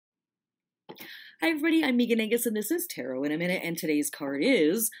Hi everybody, I'm Meagan Angus and this is Tarot in a Minute, and today's card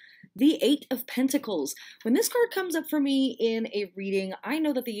is the Eight of Pentacles. When this card comes up for me in a reading, I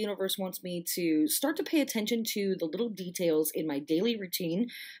know that the universe wants me to start to pay attention to the little details in my daily routine,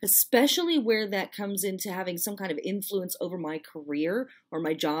 especially where that comes into having some kind of influence over my career or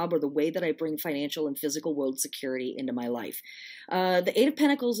my job or the way that I bring financial and physical world security into my life. The Eight of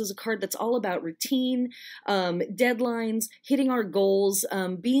Pentacles is a card that's all about routine, deadlines, hitting our goals,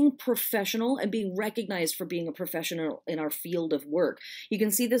 being professional and being recognized for being a professional in our field of work. You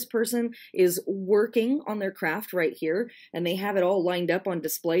can see this person is working on their craft right here, and they have it all lined up on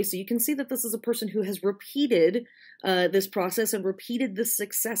display. So you can see that this is a person who has repeated this process and repeated this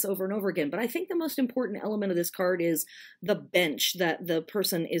success over and over again. But I think the most important element of this card is the bench that the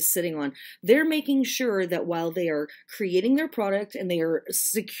person is sitting on. They're making sure that while they are creating their product and they are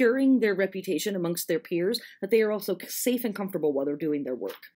securing their reputation amongst their peers, that they are also safe and comfortable while they're doing their work.